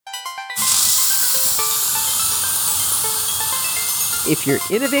If you're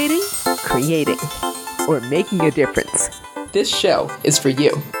innovating, creating, or making a difference, this show is for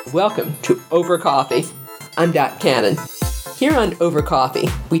you. Welcome to Over Coffee. I'm Dot Cannon. Here on Over Coffee,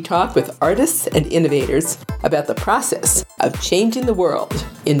 we talk with artists and innovators about the process of changing the world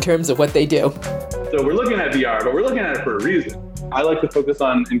in terms of what they do. So we're looking at VR, but we're looking at it for a reason. I like to focus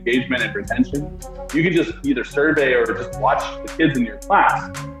on engagement and retention. You can just either survey or just watch the kids in your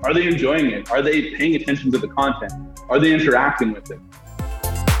class. Are they enjoying it? Are they paying attention to the content? Are they interacting with it?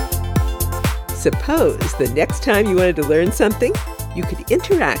 Suppose the next time you wanted to learn something, you could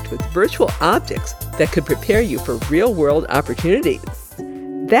interact with virtual objects that could prepare you for real-world opportunities.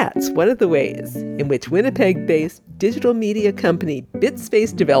 That's one of the ways in which Winnipeg-based digital media company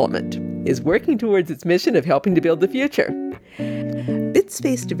BitSpace Development is working towards its mission of helping to build the future.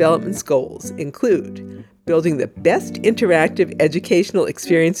 BitSpace Development's goals include building the best interactive educational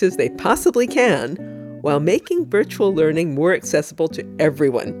experiences they possibly can while making virtual learning more accessible to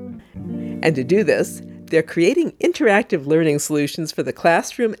everyone. And to do this, they're creating interactive learning solutions for the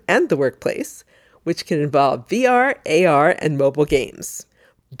classroom and the workplace, which can involve VR, AR, and mobile games.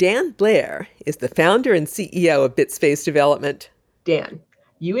 Dan Blair is the founder and CEO of BitSpace Development. Dan,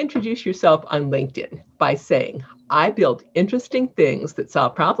 you introduce yourself on LinkedIn by saying, I build interesting things that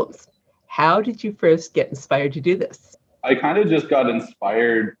solve problems. How did you first get inspired to do this? I kind of just got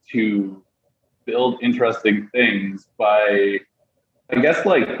inspired to build interesting things by, I guess,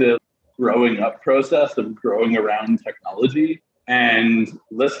 like the growing up process of growing around technology and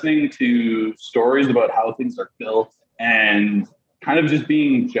listening to stories about how things are built and kind of just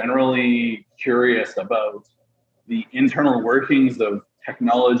being generally curious about the internal workings of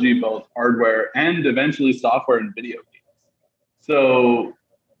technology, both hardware and eventually software and video games. So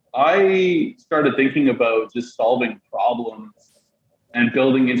I started thinking about just solving problems and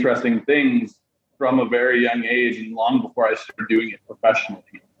building interesting things from a very young age and long before I started doing it professionally.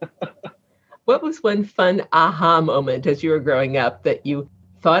 What was one fun aha moment as you were growing up that you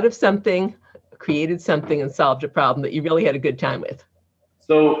thought of something, created something, and solved a problem that you really had a good time with?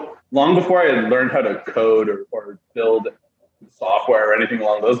 So long before I had learned how to code or build software or anything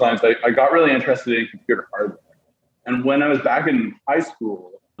along those lines, I got really interested in computer hardware. And when I was back in high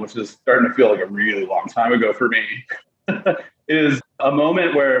school, which is starting to feel like a really long time ago for me, is a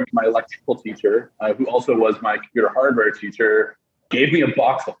moment where my electrical teacher, who also was my computer hardware teacher, gave me a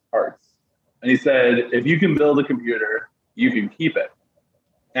box of parts. And he said, if you can build a computer, you can keep it.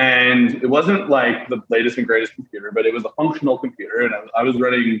 And it wasn't like the latest and greatest computer, but it was a functional computer. And I was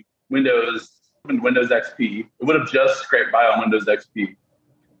running Windows and Windows XP. It would have just scraped by on Windows XP.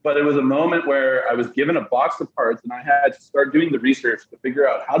 But it was a moment where I was given a box of parts and I had to start doing the research to figure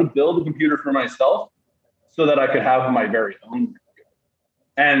out how to build a computer for myself so that I could have my very own computer.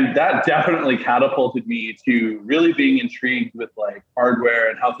 And that definitely catapulted me to really being intrigued with like hardware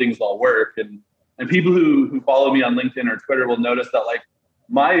and how things all work. And people who follow me on LinkedIn or Twitter will notice that like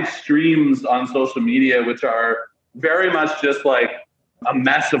my streams on social media, which are very much just like a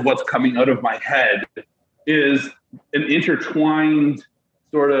mess of what's coming out of my head, is an intertwined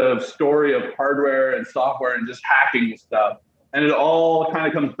sort of story of hardware and software and just hacking stuff. And it all kind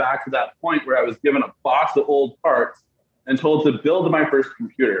of comes back to that point where I was given a box of old parts and told to build my first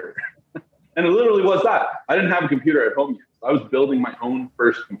computer. And it literally was that. I didn't have a computer at home yet. I was building my own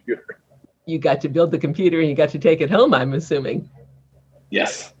first computer. You got to build the computer and you got to take it home, I'm assuming.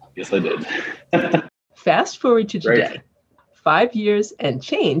 Yes, I did. Fast forward to today. Right. 5 years and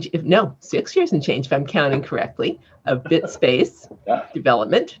change, 6 years and change, if I'm counting correctly, of BitSpace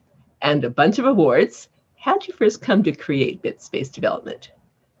Development and a bunch of awards. How'd you first come to create BitSpace Development?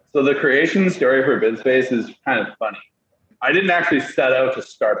 So the creation story for BitSpace is kind of funny. I didn't actually set out to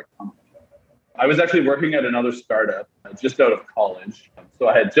start a company. I was actually working at another startup just out of college. So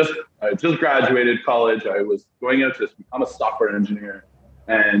I had just graduated college. I was going out to become a software engineer.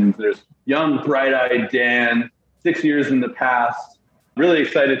 And there's young, bright-eyed Dan, 6 years in the past, really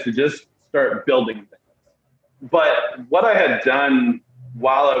excited to just start building things. But what I had done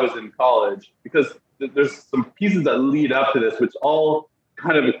while I was in college, because there's some pieces that lead up to this, which all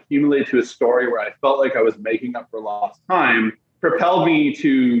kind of accumulate to a story where I felt like I was making up for lost time, propelled me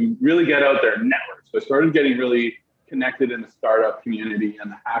to really get out there and network. So I started getting really connected in the startup community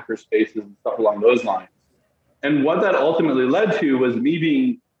and the hacker spaces and stuff along those lines. And what that ultimately led to was me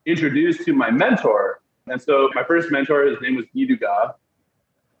being introduced to my mentor. And so my first mentor, his name was Guy Dugas.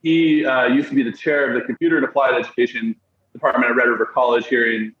 He used to be the chair of the Computer and Applied Education Department at Red River College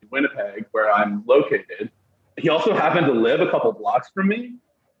here in Winnipeg, where I'm located. He also happened to live a couple blocks from me.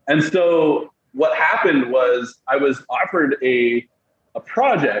 And so what happened was I was offered a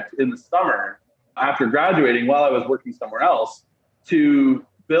project in the summer after graduating while I was working somewhere else to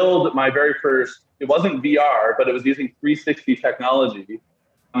build my very first, it wasn't VR, but it was using 360 technology,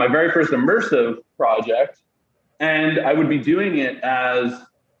 my very first immersive project. And I would be doing it as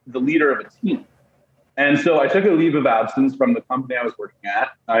the leader of a team. And so I took a leave of absence from the company I was working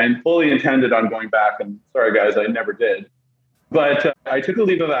at. I fully intended on going back, and sorry guys, I never did. But I took a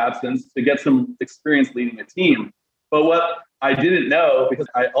leave of absence to get some experience leading a team. But what I didn't know, because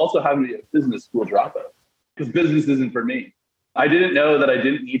I also happened to be a business school dropout, because business isn't for me. I didn't know that I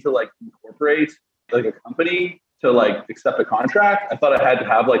didn't need to incorporate a company to accept a contract. I thought I had to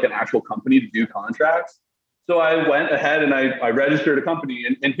have an actual company to do contracts. So I went ahead and I registered a company.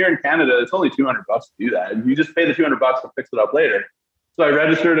 And here in Canada, it's only $200 to do that. You just pay the $200 to fix it up later. So I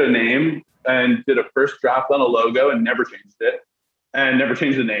registered a name and did a first draft on a logo and never changed it and never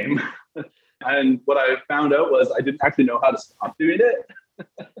changed the name. And what I found out was I didn't actually know how to stop doing it.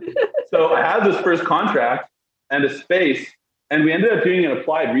 So I had this first contract and a space, and we ended up doing an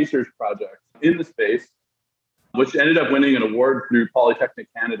applied research project in the space, which ended up winning an award through Polytechnic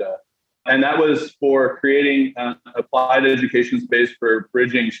Canada. And that was for creating an applied education space for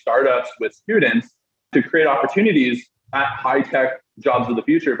bridging startups with students to create opportunities at high-tech jobs of the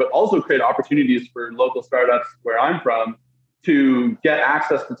future, but also create opportunities for local startups where I'm from to get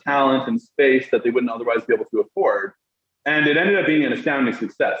access to talent and space that they wouldn't otherwise be able to afford. And it ended up being an astounding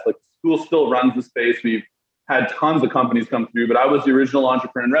success. The school still runs the space. We've had tons of companies come through, but I was the original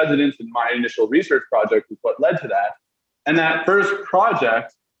entrepreneur in residence, and my initial research project was what led to that. And that first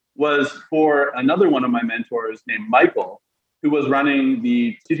project was for another one of my mentors named Michael, who was running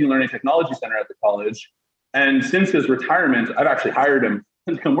the Teaching and Learning Technology Center at the college. And since his retirement, I've actually hired him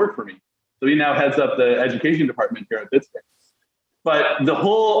to come work for me. So he now heads up the education department here at Bitspace. But the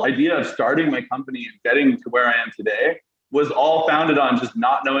whole idea of starting my company and getting to where I am today was all founded on just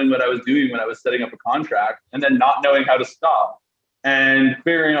not knowing what I was doing when I was setting up a contract, and then not knowing how to stop, and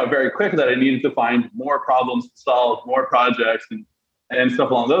figuring out very quick that I needed to find more problems to solve, more projects and stuff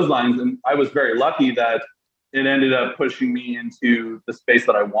along those lines. And I was very lucky that it ended up pushing me into the space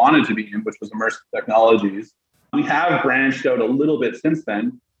that I wanted to be in, which was immersive technologies. We have branched out a little bit since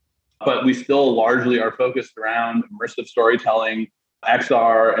then, but we still largely are focused around immersive storytelling,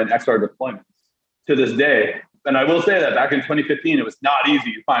 XR, and XR deployments to this day. And I will say that back in 2015, it was not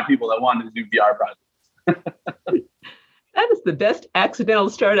easy to find people that wanted to do VR projects. That is the best accidental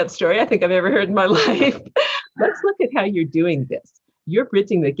startup story I think I've ever heard in my life. Let's look at how you're doing this. You're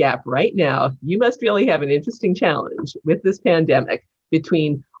bridging the gap right now. You must really have an interesting challenge with this pandemic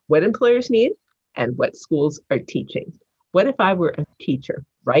between what employers need and what schools are teaching. What if I were a teacher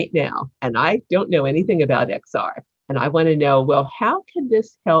right now and I don't know anything about XR and I want to know, well, how can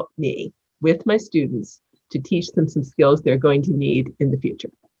this help me with my students to teach them some skills they're going to need in the future?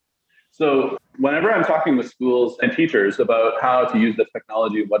 So whenever I'm talking with schools and teachers about how to use the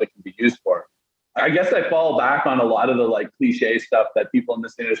technology and what it can be used for, I guess I fall back on a lot of the cliche stuff that people in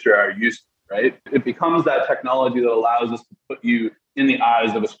this industry are used to, right? It becomes that technology that allows us to put you in the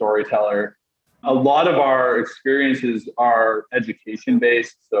eyes of a storyteller. A lot of our experiences are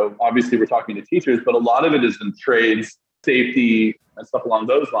education-based. So obviously we're talking to teachers, but a lot of it is in trades, safety, and stuff along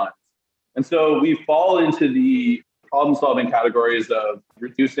those lines. And so we fall into the problem-solving categories of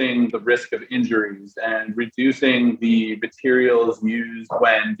reducing the risk of injuries and reducing the materials used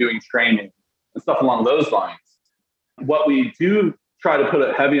when doing training and stuff along those lines. What we do try to put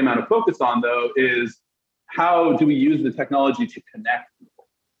a heavy amount of focus on, though, is how do we use the technology to connect people?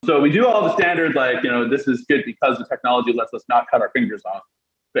 So we do all the standard, this is good because the technology lets us not cut our fingers off.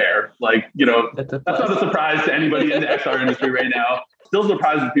 Fair. That's not a surprise to anybody in the XR industry right now. Still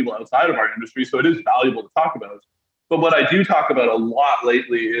surprises people outside of our industry, so it is valuable to talk about. But what I do talk about a lot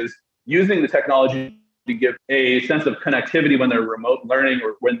lately is using the technology to give a sense of connectivity when they're remote learning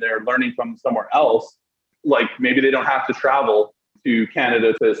or when they're learning from somewhere else. Maybe they don't have to travel to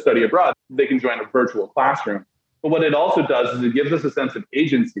Canada to study abroad. They can join a virtual classroom. But what it also does is it gives us a sense of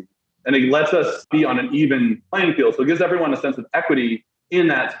agency, and it lets us be on an even playing field. So it gives everyone a sense of equity in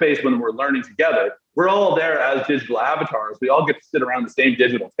that space when we're learning together. We're all there as digital avatars. We all get to sit around the same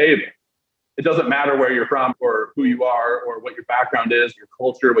digital table. It doesn't matter where you're from or who you are or what your background is, your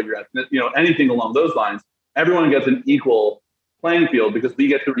culture, what you're ethnic, anything along those lines. Everyone gets an equal playing field because we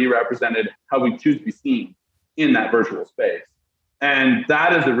get to be represented how we choose to be seen in that virtual space. And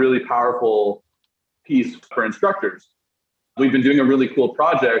that is a really powerful piece for instructors. We've been doing a really cool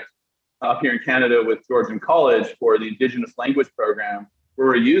project up here in Canada with Georgian College for the Indigenous Language Program, where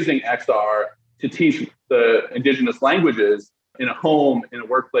we're using XR to teach the Indigenous languages in a home, in a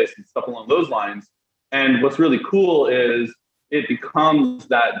workplace, and stuff along those lines. And what's really cool is it becomes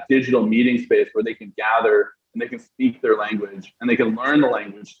that digital meeting space where they can gather and they can speak their language and they can learn the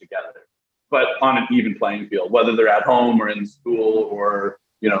language together, but on an even playing field, whether they're at home or in school or,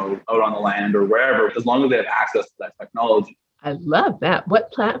 out on the land or wherever, as long as they have access to that technology. I love that.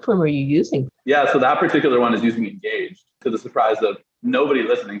 What platform are you using? Yeah, so that particular one is using Engage. To the surprise of nobody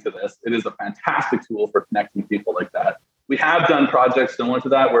listening to this, it is a fantastic tool for connecting people like that. We have done projects similar to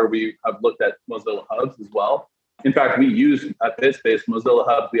that where we have looked at Mozilla Hubs as well. In fact, we use at BitSpace Mozilla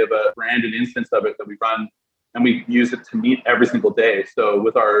Hubs. We have a branded instance of it that we run, and we use it to meet every single day. So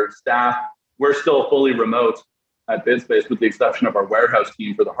with our staff, we're still fully remote at BitSpace with the exception of our warehouse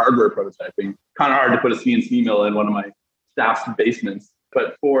team for the hardware prototyping. Kind of hard to put a CNC mill in one of my staff's basements.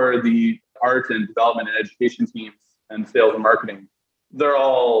 But for the art and development and education teams and sales and marketing, they're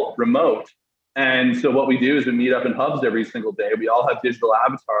all remote. And so what we do is we meet up in hubs every single day. We all have digital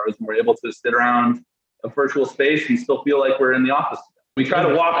avatars and we're able to sit around a virtual space and still feel like we're in the office. We try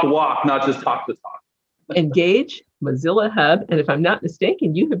to walk the walk, not just talk the talk. Engage, Mozilla Hub, and if I'm not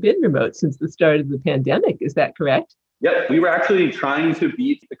mistaken, you have been remote since the start of the pandemic. Is that correct? Yep. We were actually trying to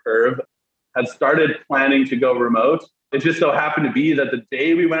beat the curve, had started planning to go remote. It just so happened to be that the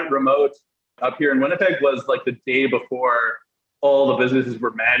day we went remote up here in Winnipeg was like the day before all the businesses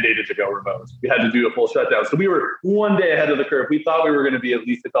were mandated to go remote. We had to do a full shutdown. So we were one day ahead of the curve. We thought we were going to be at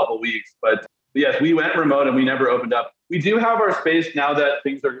least a couple of weeks, but yes, we went remote and we never opened up. We do have our space now that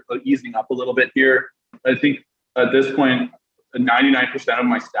things are easing up a little bit here. I think at this point, 99% of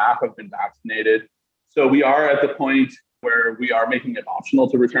my staff have been vaccinated. So we are at the point where we are making it optional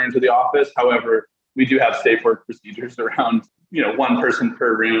to return to the office. However, we do have safe work procedures around, one person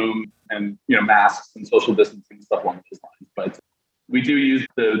per room and, masks and social distancing and stuff along those lines. But we do use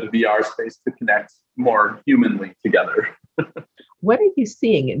the VR space to connect more humanly together. What are you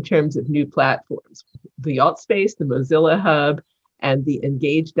seeing in terms of new platforms? The AltSpace, the Mozilla Hub, and the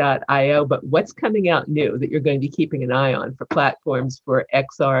Engage.io, but what's coming out new that you're going to be keeping an eye on for platforms for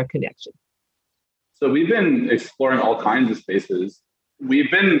XR connection? So we've been exploring all kinds of spaces.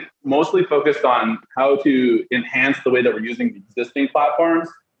 We've been mostly focused on how to enhance the way that we're using the existing platforms.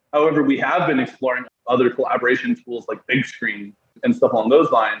 However, we have been exploring other collaboration tools like Big Screen and stuff along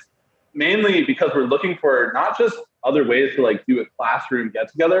those lines, mainly because we're looking for not just other ways to do a classroom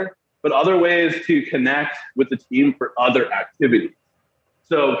get together, but other ways to connect with the team for other activities.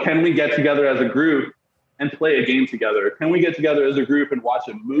 So can we get together as a group and play a game together? Can we get together as a group and watch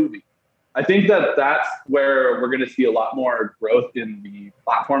a movie? I think that that's where we're going to see a lot more growth in the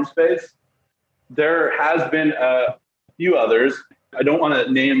platform space. There has been a few others. I don't want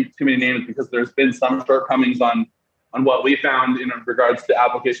to name too many names because there's been some shortcomings on what we found in regards to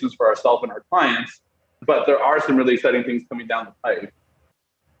applications for ourselves and our clients, but there are some really exciting things coming down the pipe.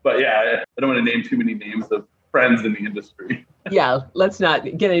 But yeah, I don't want to name too many names of friends in the industry. Yeah, let's not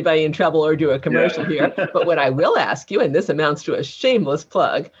get anybody in trouble or do a commercial here. But what I will ask you, and this amounts to a shameless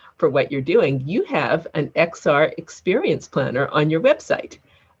plug for what you're doing, you have an XR experience planner on your website.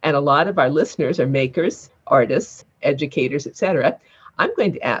 And a lot of our listeners are makers, artists, educators, etc. I'm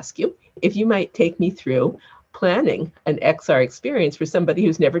going to ask you if you might take me through planning an XR experience for somebody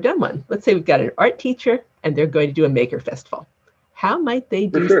who's never done one. Let's say we've got an art teacher and they're going to do a maker festival. How might they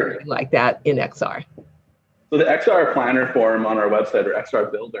do something like that in XR? So the XR Planner form on our website, or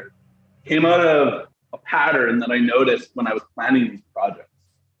XR Builder, came out of a pattern that I noticed when I was planning these projects.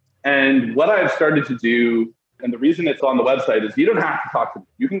 And what I've started to do, and the reason it's on the website, is you don't have to talk to me.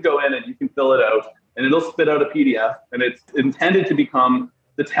 You can go in and you can fill it out, and it'll spit out a PDF, and it's intended to become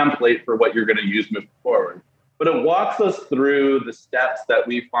the template for what you're going to use moving forward. But it walks us through the steps that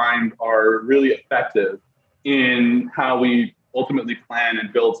we find are really effective in how we ultimately plan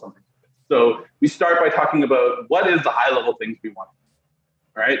and build something. So we start by talking about what is the high level things we want.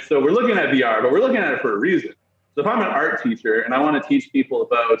 All right. So we're looking at VR, but we're looking at it for a reason. So if I'm an art teacher and I want to teach people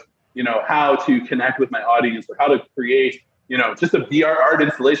about, how to connect with my audience or how to create, just a VR art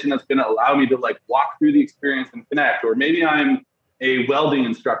installation that's going to allow me to walk through the experience and connect, or maybe I'm a welding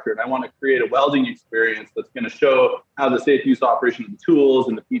instructor and I want to create a welding experience that's going to show how the safe use operation of the tools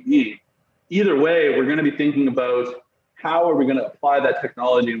and the PPE. Either way, we're going to be thinking about how are we going to apply that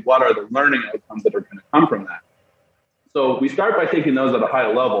technology and what are the learning outcomes that are going to come from that. So we start by taking those at a high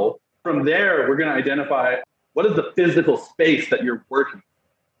level. From there, we're going to identify what is the physical space that you're working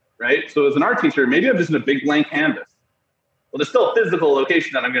in, right? So as an art teacher, maybe I'm just in a big blank canvas. Well, there's still a physical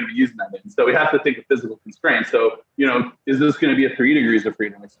location that I'm going to be using that in. So we have to think of physical constraints. So, is this going to be a 3 degrees of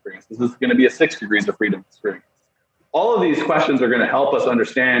freedom experience? Is this going to be a 6 degrees of freedom experience? All of these questions are going to help us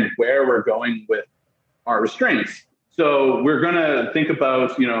understand where we're going with our restraints. So we're going to think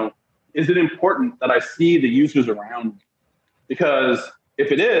about, is it important that I see the users around me? Because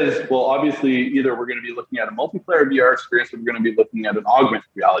If it is, well, obviously, either we're going to be looking at a multiplayer VR experience or we're going to be looking at an augmented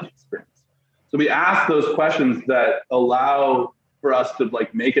reality experience. So we ask those questions that allow for us to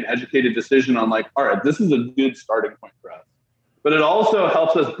like make an educated decision on like, all right, this is a good starting point for us. But it also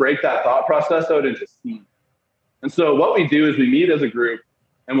helps us break that thought process out into scenes. And so what we do is we meet as a group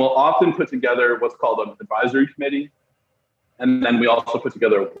and we'll often put together what's called an advisory committee. And then we also put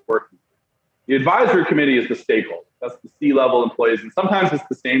together a working group. The advisory committee is the stakeholder. That's the C-level employees. And sometimes it's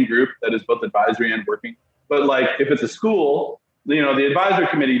the same group that is both advisory and working. But like if it's a school, you know, the advisory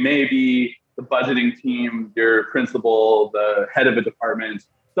committee may be the budgeting team, your principal, the head of a department,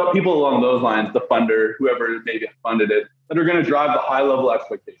 some people along those lines, the funder, whoever maybe funded it, that are going to drive the high level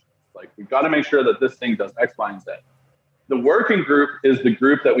expectations. Like we've got to make sure that this thing does X, Y, and Z. The working group is the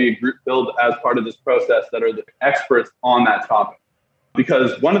group that we build as part of this process that are the experts on that topic.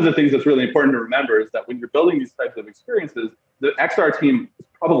 Because one of the things that's really important to remember is that when you're building these types of experiences, the XR team is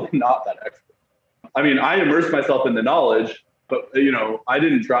probably not that expert. I mean, I immersed myself in the knowledge, but, you know, I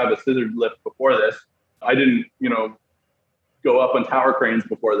didn't drive a scissor lift before this. I didn't, you know, go up on tower cranes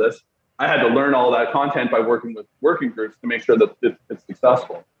before this. I had to learn all that content by working with working groups to make sure that it's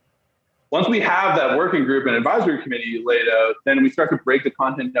successful. Once we have that working group and advisory committee laid out, then we start to break the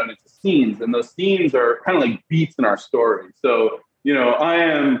content down into scenes. And those scenes are kind of like beats in our story. So, you know, I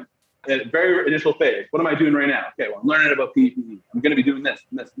am at very initial phase. What am I doing right now? Okay, well, I'm learning about PPE. I'm going to be doing this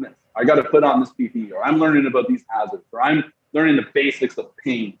and this and this. I got to put on this PPE, or I'm learning about these hazards, or I'm learning the basics of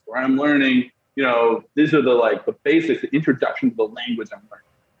paint, or I'm learning, you know, these are the basics, the introduction to the language I'm learning.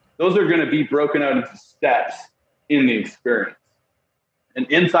 Those are going to be broken out into steps in the experience. And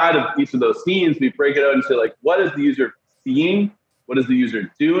inside of each of those scenes, we break it out into like, what is the user seeing? What is the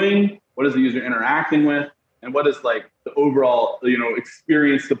user doing? What is the user interacting with? And what is like the overall, you know,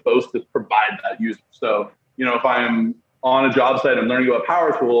 experience supposed to provide that user? So, you know, if I'm on a job site, I'm learning about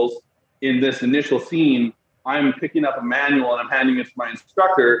power tools. In this initial scene, I'm picking up a manual and I'm handing it to my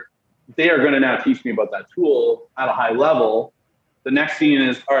instructor. They are going to now teach me about that tool at a high level. The next scene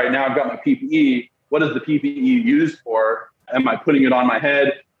is, all right, now I've got my PPE. What is the PPE used for? Am I putting it on my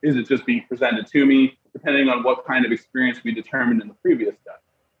head? Is it just being presented to me? Depending on what kind of experience we determined in the previous step.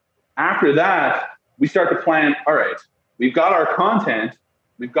 After that, we start to plan, all right, we've got our content,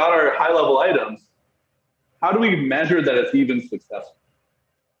 we've got our high-level items. How do we measure that it's even successful?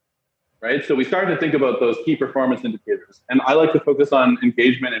 Right? So we start to think about those key performance indicators. And I like to focus on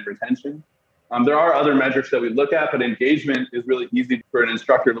engagement and retention. There are other metrics that we look at, but engagement is really easy for an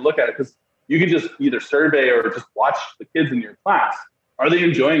instructor to look at because you can just either survey or just watch the kids in your class. Are they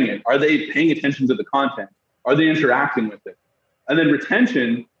enjoying it? Are they paying attention to the content? Are they interacting with it? And then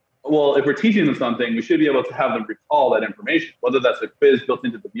retention, well, if we're teaching them something, we should be able to have them recall that information, whether that's a quiz built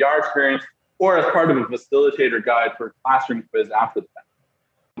into the VR experience or as part of a facilitator guide for a classroom quiz after the fact.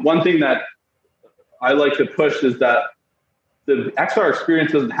 One thing that I like to push is that the XR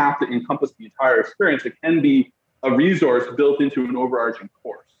experience doesn't have to encompass the entire experience. It can be a resource built into an overarching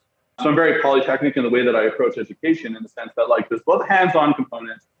course. So I'm very polytechnic in the way that I approach education in the sense that like there's both hands-on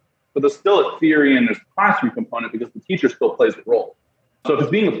components, but there's still a theory and there's a classroom component because the teacher still plays a role. So if it's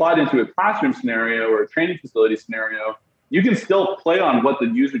being applied into a classroom scenario or a training facility scenario, you can still play on what the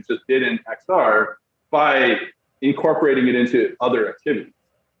user just did in XR by incorporating it into other activities.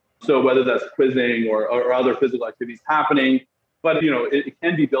 So whether that's quizzing or other physical activities happening, but you know, it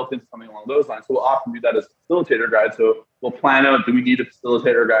can be built into something along those lines. So we'll often do that as a facilitator guide. So we'll plan out, do we need a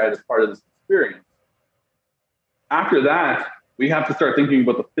facilitator guide as part of this experience? After that, we have to start thinking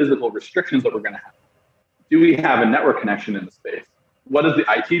about the physical restrictions that we're going to have. Do we have a network connection in the space? What is the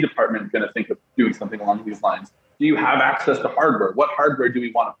IT department going to think of doing something along these lines? Do you have access to hardware? What hardware do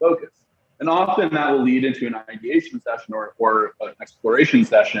we want to focus? And often that will lead into an ideation session or an exploration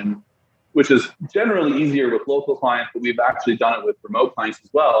session, which is generally easier with local clients, but we've actually done it with remote clients as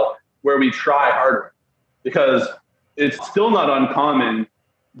well, where we try hardware. Because it's still not uncommon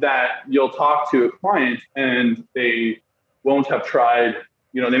that you'll talk to a client and they won't have tried,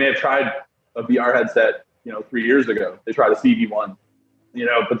 you know, they may have tried a VR headset, 3 years ago. They tried a CV1,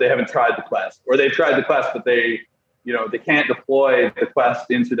 but they haven't tried the Quest. Or they've tried the Quest, but they can't deploy the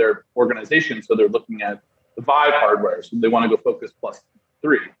Quest into their organization. So they're looking at the Vive hardware. So they want to go Focus Plus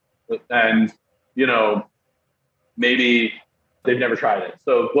 3. And, maybe they've never tried it.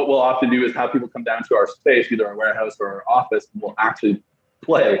 So what we'll often do is have people come down to our space, either our warehouse or our office, and we'll actually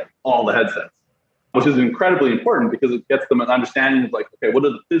play all the headsets, which is incredibly important because it gets them an understanding of like, okay, what are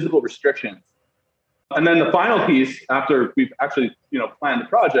the physical restrictions? And then the final piece, after we've actually, planned the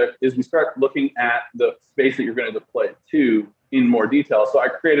project, is we start looking at the space that you're going to deploy it to in more detail. So I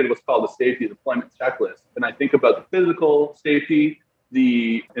created what's called the safety deployment checklist. And I think about the physical safety,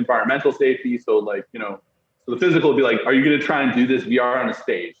 the environmental safety. So like, so the physical would be like, are you going to try and do this VR on a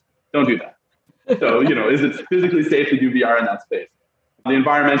stage? Don't do that. So, is it physically safe to do VR in that space? The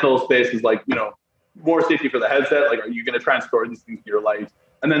environmental space is like, more safety for the headset. Like, are you going to try and store these things to your light?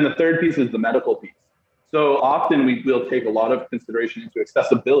 And then the third piece is the medical piece. So often we will take a lot of consideration into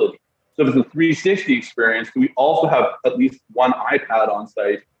accessibility. So if it's a 360 experience, we also have at least one iPad on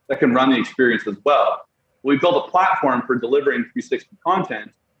site that can run the experience as well. We built a platform for delivering 360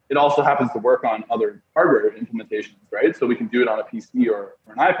 content. It also happens to work on other hardware implementations, right? So we can do it on a PC or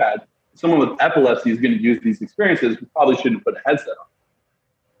an iPad. Someone with epilepsy is going to use these experiences. We probably shouldn't put a headset on,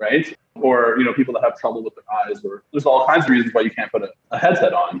 right? Or, people that have trouble with their eyes, or there's all kinds of reasons why you can't put a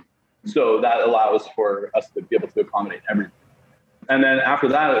headset on. So that allows for us to be able to accommodate everything. And then after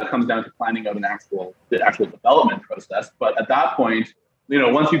that, it comes down to planning out the actual development process. But at that point,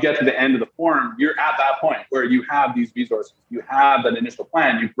 once you get to the end of the form, you're at that point where you have these resources, you have that initial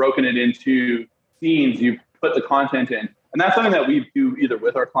plan, you've broken it into scenes, you've put the content in. And that's something that we do either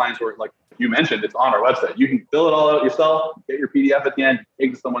with our clients or, like you mentioned, it's on our website. You can fill it all out yourself, get your PDF at the end,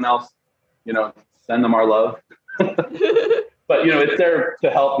 take to someone else, send them our love. But, it's there to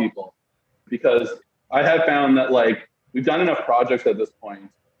help people, because I have found that, like, we've done enough projects at this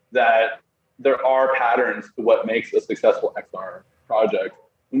point that there are patterns to what makes a successful XR project.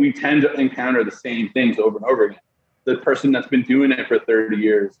 And we tend to encounter the same things over and over again. The person that's been doing it for 30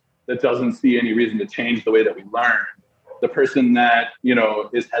 years that doesn't see any reason to change the way that we learn. The person that,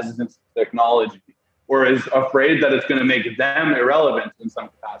 is hesitant to technology or is afraid that it's going to make them irrelevant in some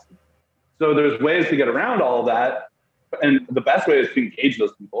capacity. So there's ways to get around all of that. And the best way is to engage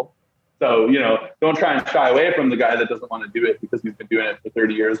those people. So, don't try and shy away from the guy that doesn't want to do it because he's been doing it for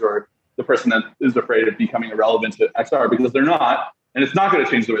 30 years, or the person that is afraid of becoming irrelevant to XR, because they're not. And it's not going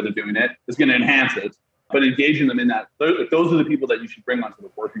to change the way they're doing it. It's going to enhance it. But engaging them in that, those are the people that you should bring onto the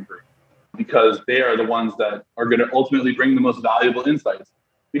working group, because they are the ones that are going to ultimately bring the most valuable insights.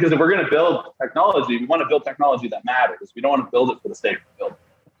 Because if we're going to build technology, we want to build technology that matters. We don't want to build it for the sake of building.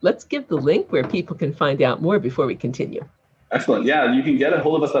 Let's give the link where people can find out more before we continue. Excellent. Yeah, you can get a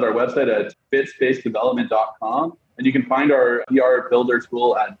hold of us at our website at bitspacedevelopment.com, and you can find our VR builder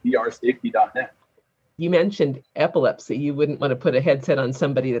tool at vrsafety.net. You mentioned epilepsy. You wouldn't want to put a headset on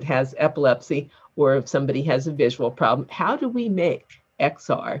somebody that has epilepsy, or if somebody has a visual problem. How do we make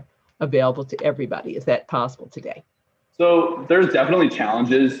XR available to everybody? Is that possible today? So there's definitely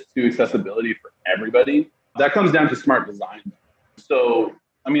challenges to accessibility for everybody. That comes down to smart design. So,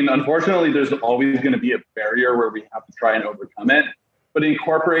 unfortunately, there's always going to be a barrier where we have to try and overcome it. But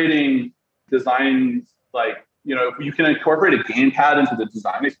incorporating designs like, if you can incorporate a gamepad into the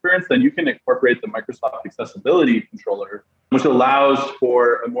design experience, then you can incorporate the Microsoft Accessibility Controller, which allows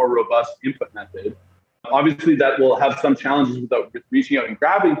for a more robust input method. Obviously, that will have some challenges without reaching out and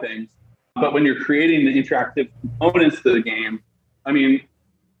grabbing things. But when you're creating the interactive components to the game,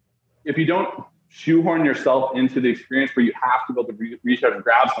 if you don't shoehorn yourself into the experience where you have to be able to reach out and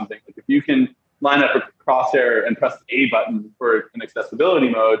grab something, like if you can line up a crosshair and press the A button for an accessibility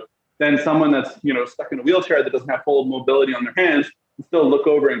mode, then someone that's stuck in a wheelchair that doesn't have full mobility on their hands can still look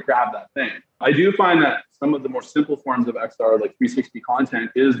over and grab that thing. I do find that some of the more simple forms of XR, like 360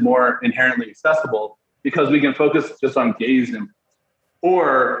 content, is more inherently accessible because we can focus just on gaze inputs.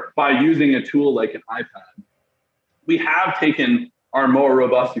 Or by using a tool like an iPad, we have taken our more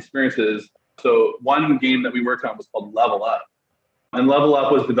robust experiences. So one game that we worked on was called Level Up. And Level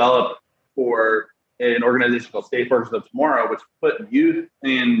Up was developed for an organization called Safe Workers of Tomorrow, which put youth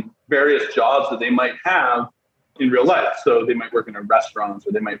in various jobs that they might have in real life. So they might work in a restaurant,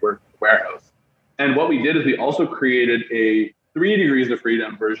 or they might work in a warehouse. And what we did is we also created a 3 degrees of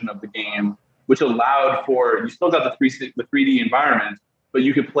freedom version of the game, which allowed for, you still got the 3D environment, but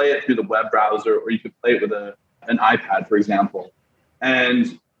you could play it through the web browser, or you could play it with an iPad, for example.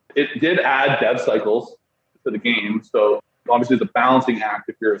 And it did add dev cycles to the game. So obviously it's a balancing act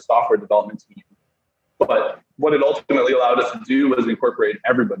if you're a software development team. But what it ultimately allowed us to do was incorporate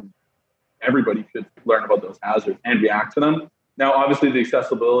everybody. Everybody could learn about those hazards and react to them. Now, obviously, the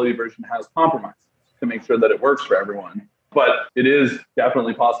accessibility version has compromises to make sure that it works for everyone. But it is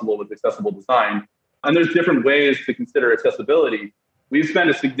definitely possible with accessible design. And there's different ways to consider accessibility. We've spent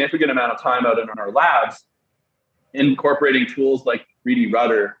a significant amount of time out in our labs incorporating tools like 3D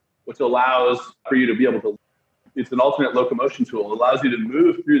Rudder, which allows for you to be able to, it's an alternate locomotion tool. It allows you to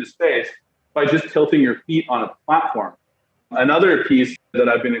move through the space by just tilting your feet on a platform. Another piece that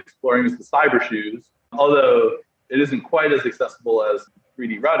I've been exploring is the cyber shoes, although it isn't quite as accessible as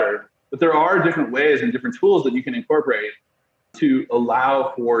 3D Rudder, but there are different ways and different tools that you can incorporate to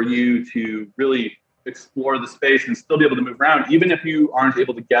allow for you to really explore the space and still be able to move around, even if you aren't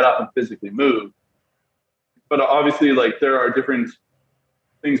able to get up and physically move. But obviously, like, there are different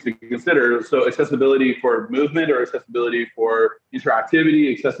things to consider. So accessibility for movement, or accessibility for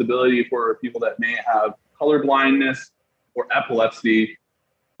interactivity, accessibility for people that may have color blindness or epilepsy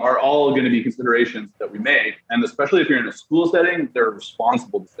are all going to be considerations that we make. And especially if you're in a school setting, they're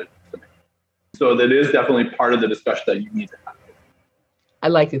responsible decisions to make. So that is definitely part of the discussion that you need to have. I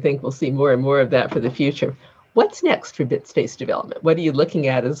like to think we'll see more and more of that for the future. What's next for BitSpace development? What are you looking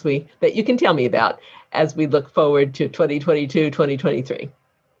at that you can tell me about as we look forward to 2022, 2023?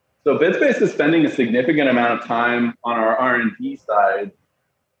 So BitSpace is spending a significant amount of time on our R&D side,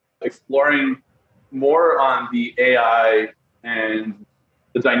 exploring more on the AI and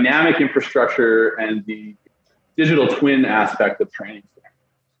the dynamic infrastructure and the digital twin aspect of training.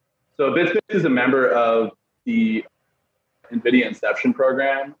 So BitSpace is a member of the NVIDIA Inception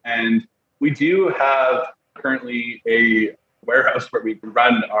program, and we do have currently a warehouse where we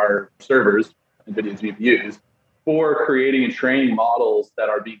run our servers, NVIDIA GPUs, for creating and training models that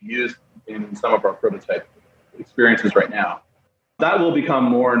are being used in some of our prototype experiences right now. That will become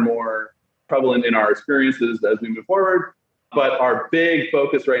more and more prevalent in our experiences as we move forward. But our big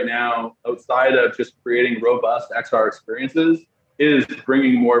focus right now, outside of just creating robust XR experiences, is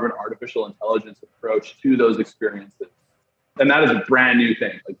bringing more of an artificial intelligence approach to those experiences. And that is a brand new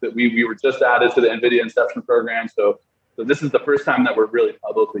thing. Like, that we were just added to the NVIDIA Inception program. So this is the first time that we're really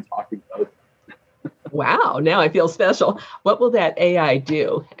publicly talking about it. Wow, now I feel special. What will that AI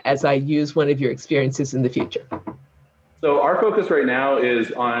do as I use one of your experiences in the future? So our focus right now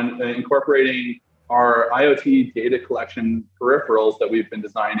is on incorporating our IoT data collection peripherals that we've been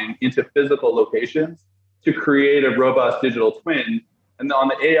designing into physical locations to create a robust digital twin. And on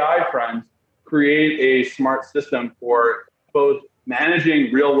the AI front, create a smart system for both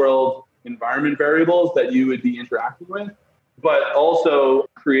managing real-world environment variables that you would be interacting with, but also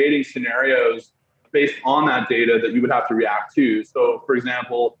creating scenarios based on that data that you would have to react to. So, for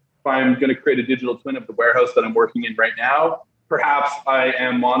example, if I'm going to create a digital twin of the warehouse that I'm working in right now, perhaps I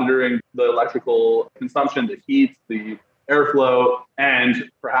am monitoring the electrical consumption, the heat, the airflow,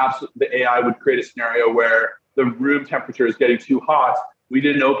 and perhaps the AI would create a scenario where the room temperature is getting too hot. We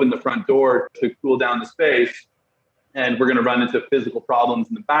didn't open the front door to cool down the space, and we're going to run into physical problems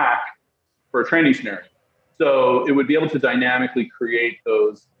in the back for a training scenario. So it would be able to dynamically create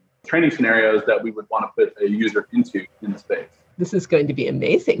those training scenarios that we would want to put a user into in the space. This is going to be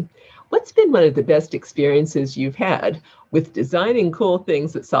amazing. What's been one of the best experiences you've had with designing cool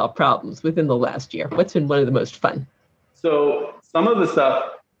things that solve problems within the last year? What's been one of the most fun? So some of the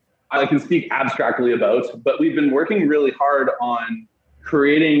stuff I can speak abstractly about, but we've been working really hard on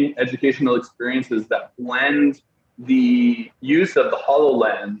creating educational experiences that blend the use of the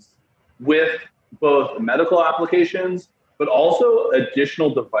HoloLens with both medical applications, but also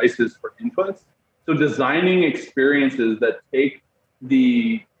additional devices for inputs. So designing experiences that take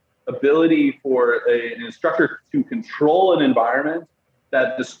the ability for an instructor to control an environment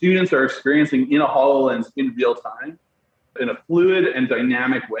that the students are experiencing in a HoloLens in real time, in a fluid and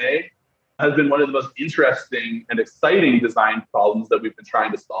dynamic way, has been one of the most interesting and exciting design problems that we've been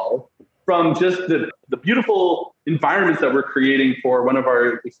trying to solve. From just the beautiful environments that we're creating for one of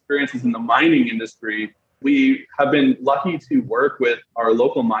our experiences in the mining industry, we have been lucky to work with our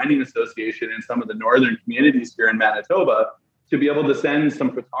local mining association and some of the northern communities here in Manitoba to be able to send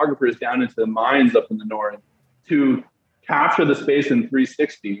some photographers down into the mines up in the north to capture the space in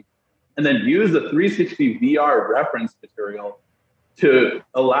 360 and then use the 360 VR reference material to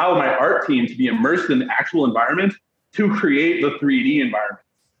allow my art team to be immersed in the actual environment to create the 3D environment.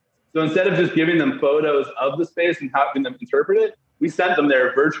 So instead of just giving them photos of the space and having them interpret it, we sent them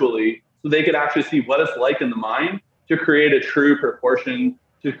there virtually so they could actually see what it's like in the mine to create a true proportion,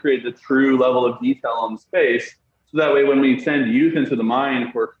 to create the true level of detail on the space. So that way, when we send youth into the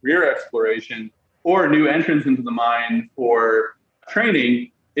mine for career exploration or new entrants into the mine for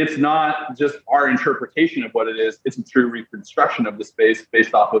training, it's not just our interpretation of what it is, it's a true reconstruction of the space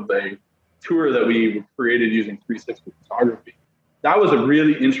based off of a tour that we created using 360 photography. That was a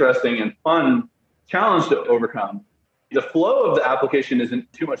really interesting and fun challenge to overcome. The flow of the application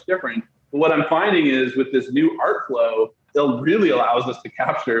isn't too much different, but what I'm finding is with this new art flow, it really allows us to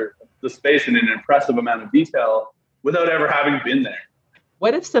capture the space in an impressive amount of detail without ever having been there.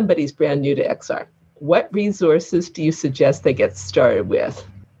 What if somebody's brand new to XR? What resources do you suggest they get started with?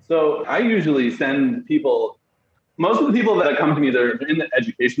 So I usually send people, most of the people that come to me, they're in the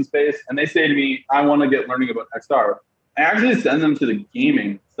education space, and they say to me, I want to get learning about XR. I actually send them to the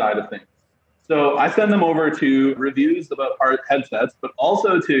gaming side of things. So I send them over to reviews about hard headsets, but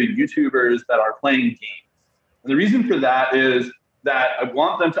also to YouTubers that are playing games. And the reason for that is that I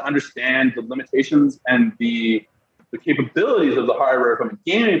want them to understand the limitations and the capabilities of the hardware from a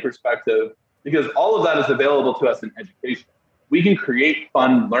gaming perspective, because all of that is available to us in education. We can create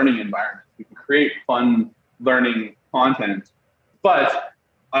fun learning environments. We can create fun learning content. But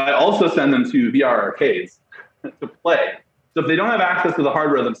I also send them to VR arcades to play. So if they don't have access to the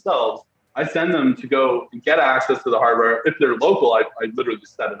hardware themselves, I send them to go and get access to the hardware. If they're local, I literally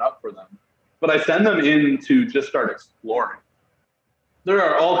just set it up for them. But I send them in to just start exploring. There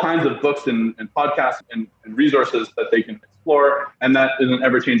are all kinds of books and podcasts and resources that they can explore. And that is an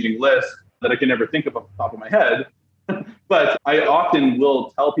ever-changing list that I can never think of off the top of my head. But I often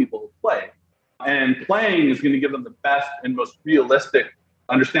will tell people to play. And playing is going to give them the best and most realistic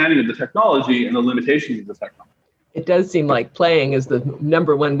understanding of the technology and the limitations of the technology. It does seem like playing is the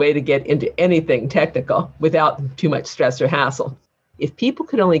number one way to get into anything technical without too much stress or hassle. If people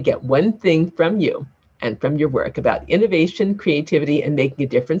could only get one thing from you and from your work about innovation, creativity, and making a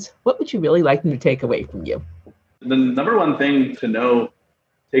difference, what would you really like them to take away from you? The number one thing to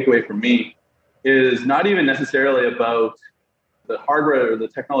take away from me is not even necessarily about the hardware or the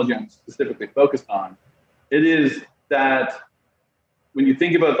technology I'm specifically focused on. It is that when you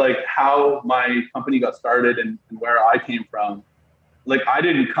think about like how my company got started and where I came from, like I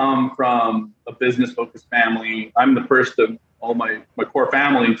didn't come from a business focused family. I'm the first of all my core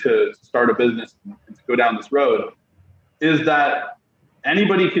family to start a business and to go down this road, is that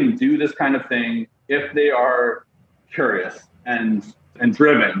anybody can do this kind of thing if they are curious and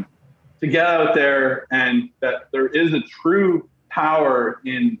driven to get out there, and that there is a true power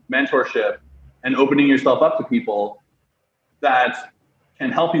in mentorship and opening yourself up to people that can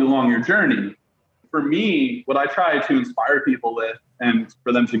help you along your journey. For me, what I try to inspire people with and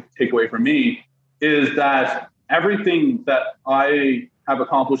for them to take away from me is that everything that I have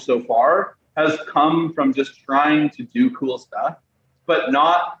accomplished so far has come from just trying to do cool stuff, but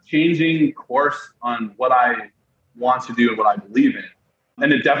not changing course on what I want to do and what I believe in.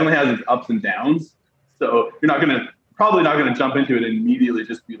 And it definitely has its ups and downs. So you're probably not going to jump into it and immediately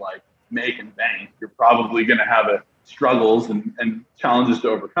just be like, make and bank. You're probably going to have struggles and challenges to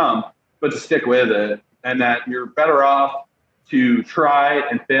overcome, but to stick with it, and that you're better off to try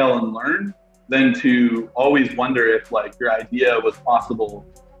and fail and learn than to always wonder if like your idea was possible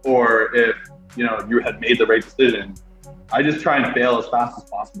or if you had made the right decision. I just try and fail as fast as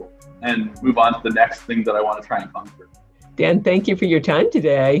possible and move on to the next thing that I want to try and conquer. Dan, thank you for your time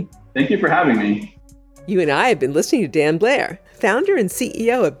today. Thank you for having me. You and I have been listening to Dan Blair, founder and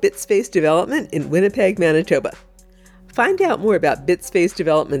CEO of BitSpace Development in Winnipeg, Manitoba. Find out more about BitSpace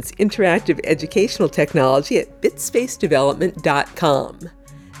Development's interactive educational technology at bitspacedevelopment.com.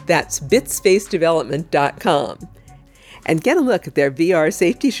 That's bitspacedevelopment.com. And get a look at their VR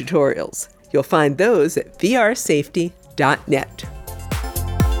safety tutorials. You'll find those at vrsafety.net.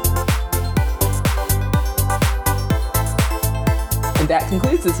 And that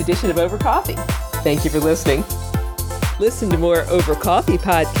concludes this edition of Over Coffee. Thank you for listening. Listen to more Over Coffee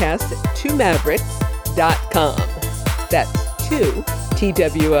podcasts at twomavericks.com. That's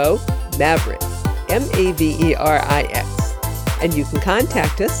TWO Mavericks, Maverix. And you can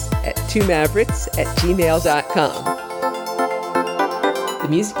contact us at twomavericks@gmail.com. The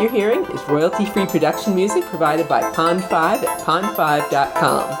music you're hearing is royalty-free production music provided by Pond5 at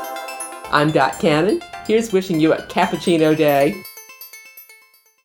pond5.com. I'm Dot Cannon. Here's wishing you a cappuccino day.